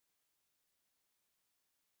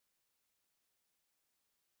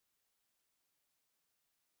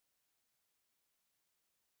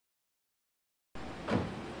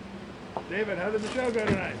David, how did the show go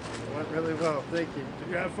tonight? It went really well, thank you. Did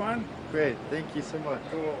you have fun? Great, thank you so much.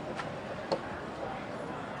 Cool.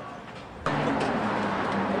 Elizabeth,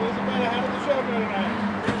 how did the show go tonight?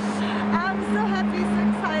 I'm so happy, so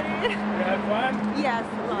excited. You had fun? Yes.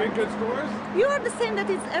 You get good scores? You are the same that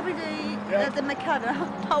is every day at the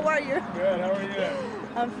Macadam. How are you? Good, how are you?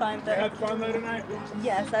 I'm fine, You thanks. had fun though tonight?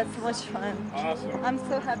 Yes, that's so much fun. Awesome. I'm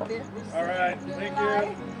so happy. All right, thank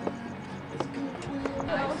you.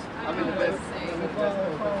 I'm in the best.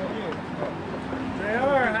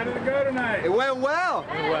 JR, how did it go tonight? It went well.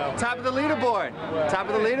 Top of the leaderboard. Top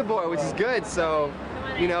of the leaderboard, which is good. So,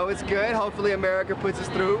 you know, it's good. Hopefully America puts us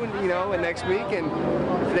through, you know, next week. And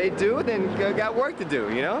if they do, then got work to do,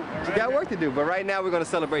 you know? We got work to do. But right now we're going to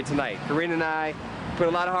celebrate tonight. Karina and I put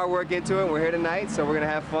a lot of hard work into it. We're here tonight, so we're going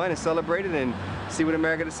to have fun and celebrate it and see what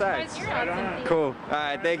America decides. Cool. All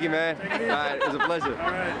right, thank you, man. All right, it was a pleasure.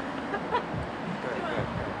 All right.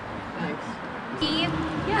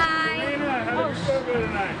 Hi. Karina, how did the show go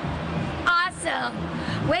tonight? Awesome.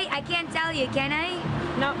 Wait, I can't tell you, can I?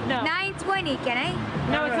 No. 9:20, can I?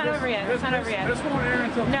 No, it's not over yet. It's not over yet. This won't air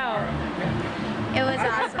until tomorrow. It was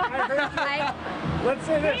awesome. Let's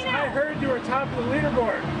say this. I heard you were top of the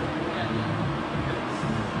leaderboard.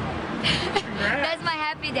 That's my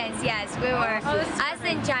happy dance, yes. We were us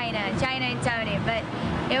in China and Tony, but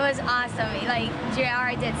it was awesome. Like,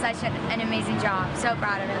 JR did such an amazing job. So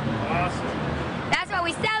proud of him. Awesome. That's what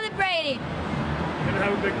we celebrated. Gonna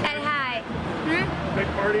have a big party. At High. Big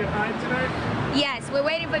party at High tonight? Yes, we're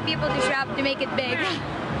waiting for people to show up to make it big.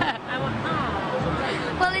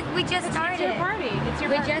 Well, we just started. It's your party. It's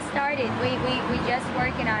your we party. just started. We just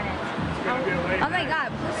working on it. It's gonna be a late Oh my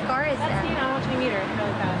night. God, whose car is That's that? Tina. I want you to meet her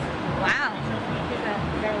really fast. Wow. She's a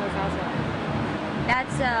Beverly's housewife.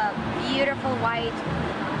 That's a beautiful white.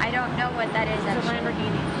 I don't know what that is. It's a actually.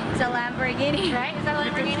 Lamborghini. It's a Lamborghini. Right? Is that a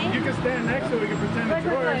Lamborghini? You can stand next to it. We can pretend it's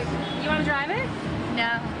yours. You want to drive it?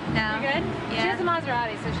 No. You good? Yeah. She has a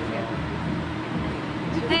Maserati, so she's good.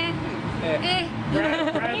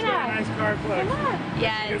 Brad's got a nice car flex.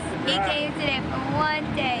 Yes. He came today for one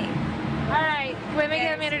day. All right. Wait, make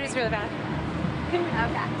him introduce really fast. Okay.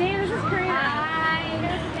 Dana, this is Karina. Hi.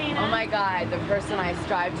 This is Dana. Oh my God, the person I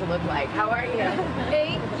strive to look like. How are you?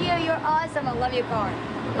 Thank you. You're awesome. I love your car.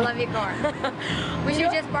 I love your car. We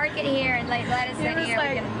should just park it here and like let us sit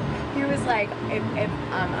here. He was like, if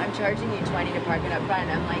I'm charging you 20 to park it up front.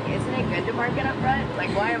 I'm like, isn't it good to park it up front?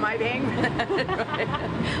 Like, why am I paying for that?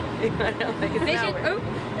 Like, They should. Oh,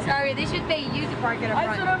 sorry. They should pay you to park it up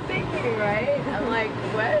That's front. what I'm thinking, right? I'm like,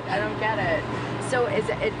 what? I don't get it. So is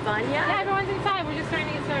it fun yet? Yeah, everyone's inside. We're just starting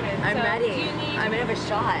to get started. I'm so ready. Do you need... I'm gonna have a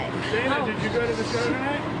shot. Dana, did you go to the show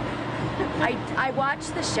tonight? I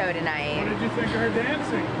watched the show What tonight. did you think of her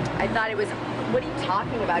dancing? I thought it was, what are you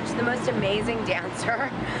talking about? She's the most amazing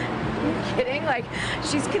dancer. Are you kidding? Like,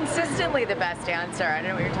 she's consistently the best dancer. I don't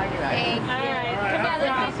know what you're talking about. Thank you. All right. Yeah,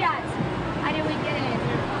 let's do shots. How did we get in?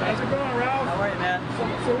 How's it going, Ralph? How are you, man?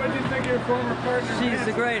 So what did you think of your former partner? She's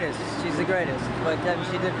the greatest. She's the greatest. But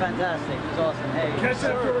she did fantastic. It was awesome. Hey, Catch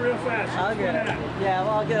up to her real fast. I'll get it. Yeah,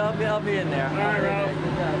 well, I'll be in there. All right, Ralph.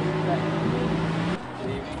 Good job. Good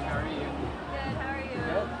evening. How are you? Good. How are you?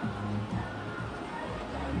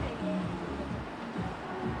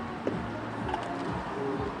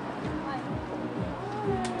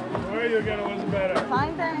 Where are you again, Elizabeth?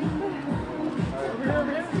 Fine, thanks.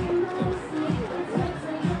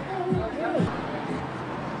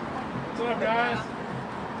 What's up, guys?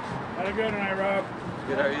 How'd it go tonight, Rob?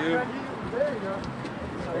 Good, how are you?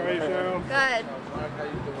 How are you, Cheryl? Good.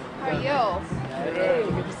 How are you? Good.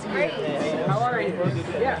 Great. How are you?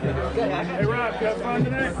 Yeah, good. Hey, Rob, you have fun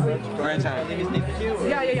tonight? Grand time.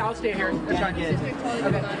 Yeah, I'll stay here. Okay.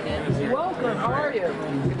 Welcome. How are you?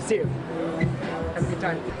 Good to see you. Have a good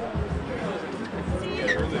time.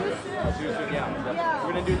 Yeah.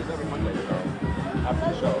 We're gonna do this every Monday, so after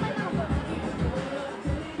the show.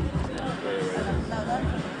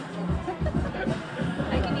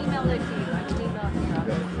 I can email it to you. I can email it to you.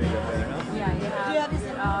 Yeah, you have. Do you have his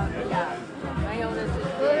Yeah. My own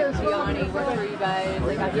assistant, Gianni, works for you guys.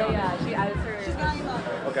 Like, yeah. She has her. She's gonna email.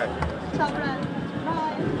 Okay. Ciao, Brad.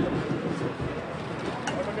 Bye.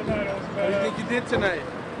 Have a good night, Elizabeth. What do you think you did tonight?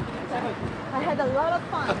 I had a lot of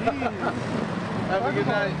fun. Have a good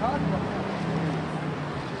night.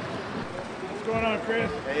 What's going on,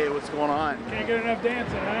 Chris? Hey, what's going on? Can't get enough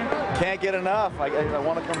dancing, huh? Can't get enough. I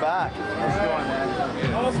want to come back. What's going on,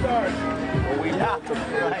 man? All stars. Well, we have to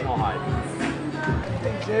right.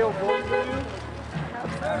 Think Jay will vote for you?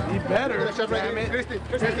 He better. Damn it. Kirsten,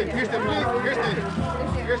 please.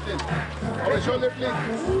 Kirsten. On the shoulder, please.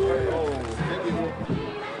 Oh.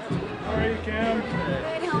 How are you, Kim? Good,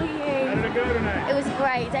 how are you? How did it go tonight? It was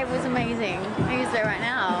great. David was amazing. He's there right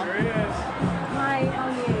now. There he is. Hi, how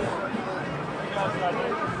are you?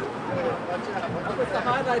 What's the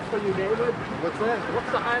highlight for you, David? What's that?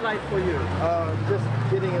 What's the highlight for you? Just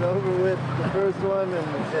getting it over with, the first one, and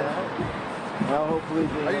now hopefully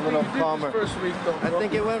being a little calmer. First week, though, I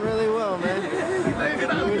think it went really well, man. It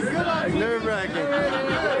was nerve-wracking.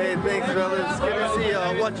 Hey, thanks, fellas. Good to see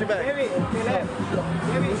y'all. Watch your back.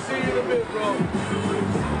 See you in a bit, bro.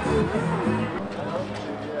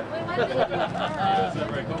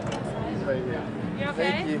 You okay?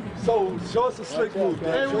 Thank you. So, show us a slick move.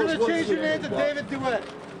 Hey, we're going to change your name to David Duet.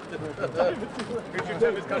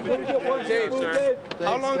 Dave, sir.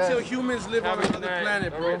 How long guys. till humans live on another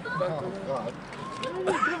planet, bro?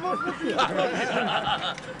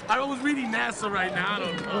 I was reading NASA right now. I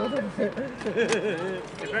don't know.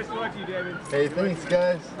 Best of luck to you, David. Hey, thanks,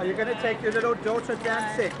 guys. Are you going to take your little daughter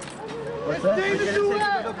dancing? What's that? Are you going to take your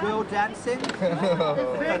little girl dancing?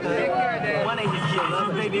 One of his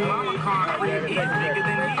kids, baby mama car crib is bigger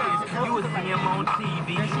than his. You will see him on TV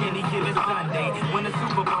any given Sunday. When the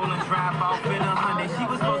Super Bowl and drive off in a Hyundai. She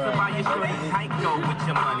was supposed to buy your shorty Tyco with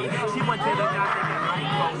your money. She went to the doctor and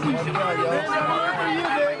Tyco with your money. I'm rooting for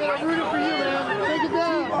you, David. I'm rooting for you, man. Take it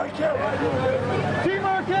down. Team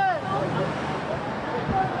Marquette.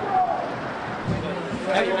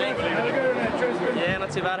 How you doing? How'd it go tonight, Tristan? Yeah, not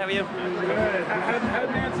too bad. How are you? Good. How'd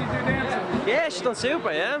Nancy do dancing? Yeah, she's done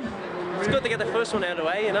super, yeah. It's good to get the first one out of the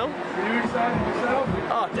way, you know. Were you excited yourself?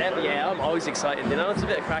 Oh, definitely, yeah, I'm always excited, you know. It's a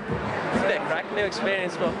bit of crack. It's a bit of crack, new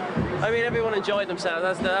experience, but I mean, everyone enjoyed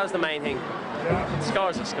themselves. That was the main thing. Yeah.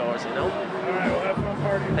 Scores are scores, you know. All right, well, have fun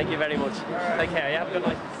partying. Thank you very much. Take care, yeah, have a good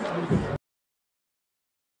night.